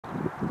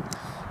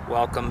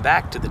Welcome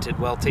back to the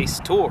Tidwell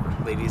Taste Tour,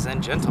 ladies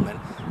and gentlemen.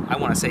 I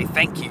want to say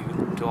thank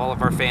you to all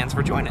of our fans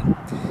for joining.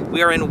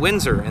 We are in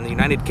Windsor in the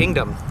United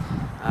Kingdom,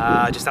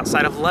 just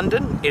outside of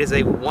London. It is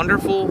a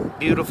wonderful,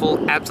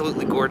 beautiful,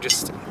 absolutely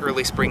gorgeous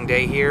early spring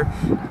day here.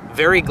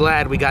 Very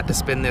glad we got to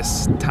spend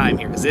this time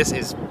here, because this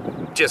is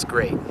just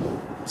great.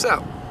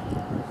 So,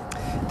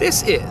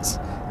 this is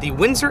the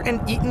Windsor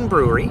Eton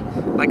Brewery,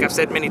 like I've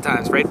said many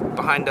times, right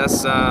behind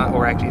us,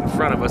 or actually in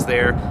front of us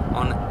there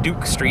on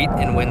Duke Street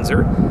in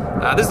Windsor.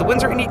 This is the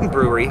Windsor Eton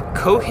Brewery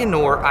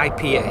Kohinoor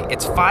IPA.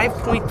 It's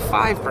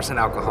 5.5%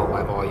 alcohol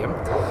by volume.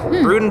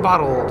 Brewed and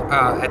bottled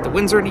at the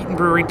Windsor Eton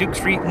Brewery, Duke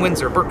Street,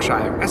 Windsor,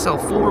 Berkshire,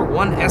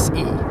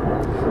 SL41SE.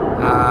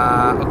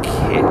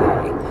 Okay.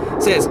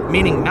 It says,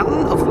 meaning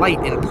mountain of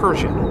light in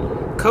Persian.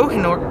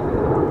 Kohinoor...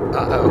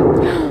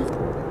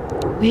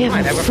 Uh-oh. We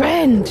have a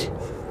friend.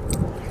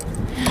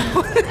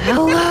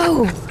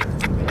 Hello.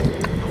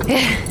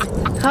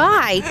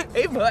 Hi.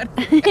 Hey, bud.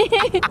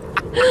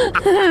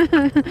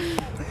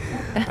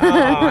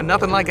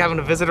 Nothing like having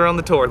a visitor on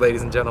the tour,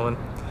 ladies and gentlemen.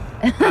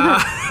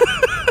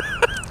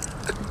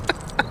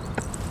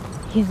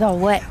 He's all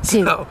wet,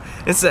 too. So,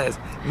 it says,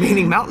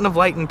 meaning mountain of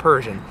light in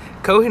Persian.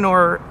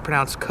 Kohinoor,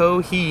 pronounced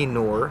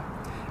Kohinoor,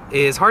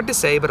 is hard to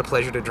say but a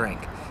pleasure to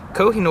drink.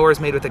 Kohinoor is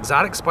made with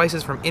exotic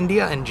spices from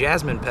India and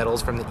jasmine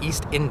petals from the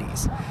East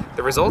Indies.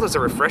 The result is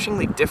a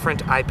refreshingly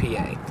different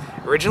IPA.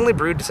 Originally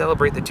brewed to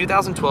celebrate the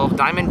 2012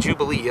 Diamond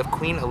Jubilee of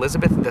Queen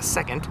Elizabeth II,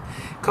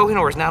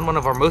 Kohinoor is now one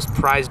of our most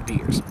prized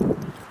beers.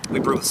 We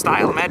brew with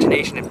style,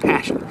 imagination, and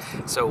passion.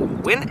 So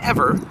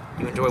whenever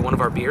you enjoy one of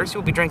our beers,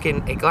 you'll be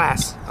drinking a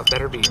glass of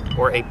better beer,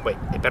 or a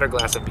better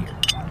glass of beer.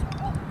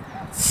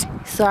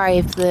 Sorry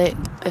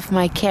if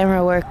my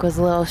camera work was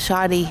a little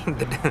shoddy.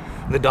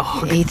 The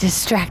dog. He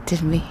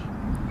distracted me.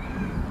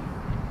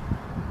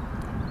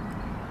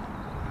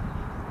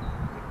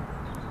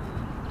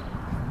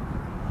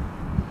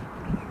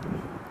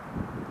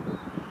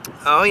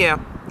 Oh yeah,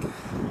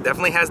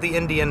 definitely has the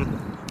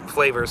Indian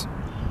flavors,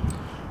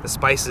 the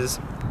spices.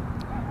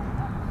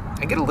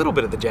 I get a little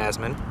bit of the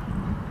jasmine.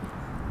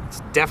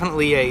 It's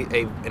definitely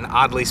an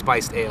oddly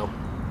spiced ale.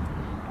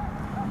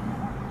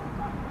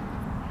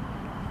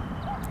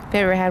 Have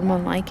you ever had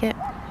one like it?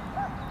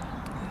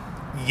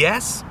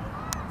 Yes,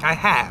 I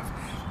have.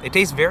 It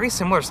tastes very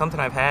similar to something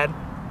I've had.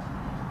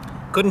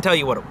 Couldn't tell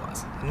you what it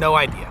was. No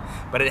idea.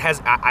 But it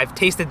has. I've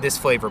tasted this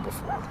flavor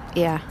before.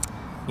 Yeah.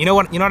 You know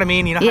what I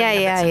mean? You know how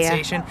you have that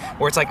sensation yeah.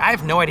 where it's like I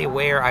have no idea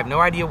where, I have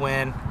no idea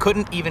when,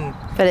 couldn't even.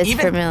 But it's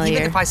familiar.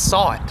 Even if I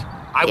saw it,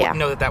 I wouldn't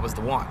know that that was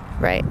the one.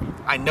 Right.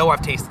 I know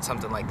I've tasted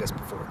something like this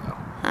before though.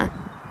 Huh.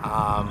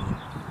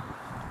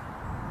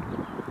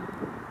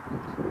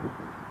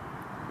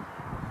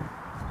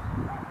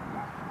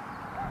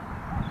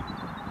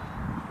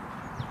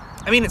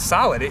 I mean, it's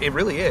solid. It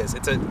really is.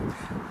 It's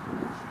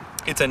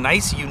a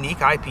nice, unique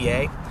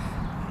IPA.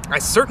 I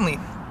certainly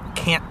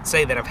can't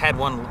say that I've had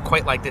one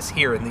quite like this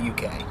here in the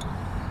UK.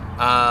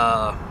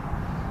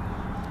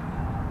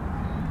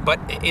 But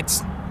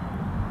it's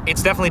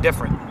definitely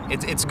different.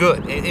 It's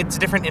good. It's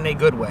different in a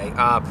good way.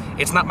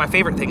 It's not my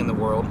favorite thing in the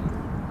world,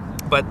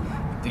 but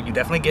you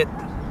definitely get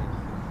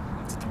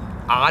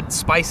odd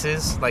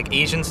spices, like the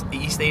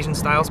East Asian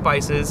style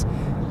spices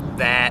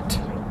that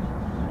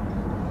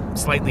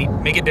slightly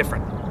make it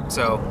different.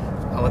 So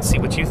let's see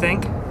what you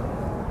think.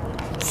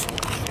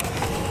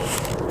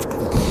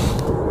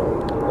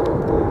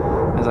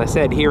 As I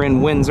said, here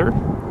in Windsor,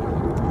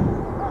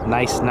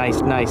 nice day.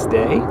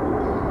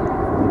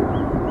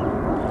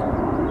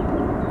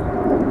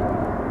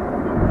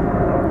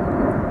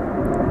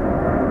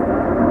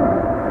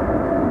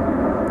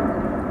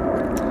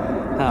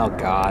 Oh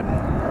God.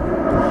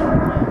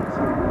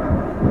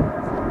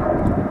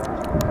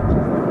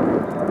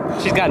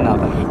 She's got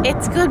nothing.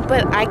 It's good,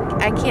 but I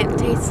can't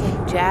taste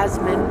like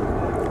jasmine.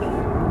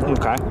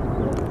 Okay.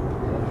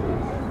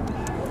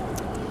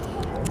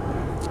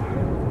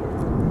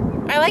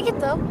 I like it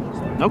though.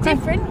 Okay.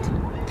 Different.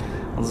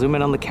 I'll zoom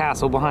in on the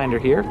castle behind her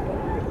here.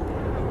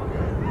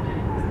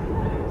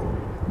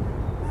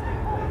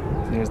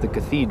 There's the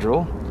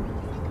cathedral.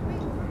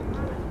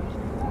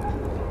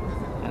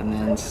 And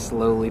then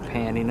slowly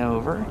panning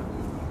over.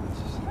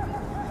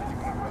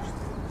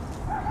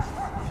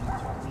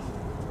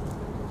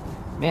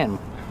 Man,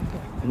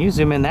 when you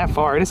zoom in that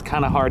far, it is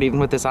kind of hard even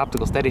with this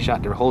optical steady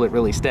shot to hold it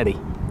really steady.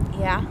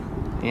 Yeah.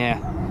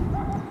 Yeah.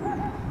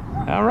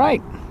 All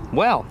right.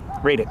 Well,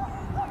 rate it.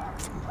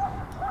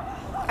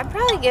 I'd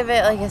probably give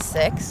it like a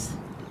 6.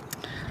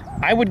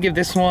 I would give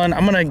this one,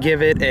 I'm gonna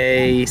give it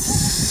a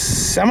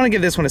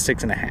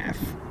 6.5.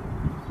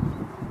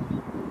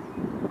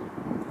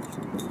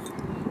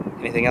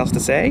 Anything else to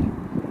say?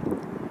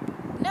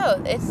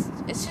 No, it's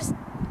just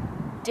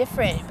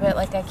different, but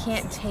like I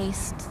can't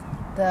taste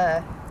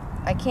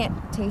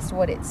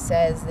what it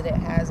says that it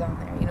has on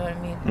there, you know what I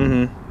mean?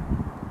 Mm-hmm.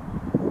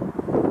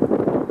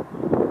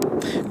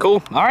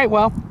 Cool. All right,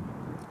 well,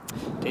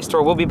 Taste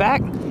Tour will be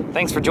back.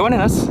 Thanks for joining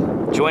us.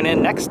 Join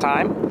in next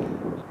time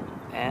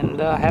and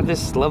have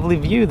this lovely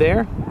view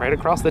there right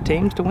across the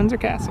Thames to Windsor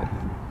Castle.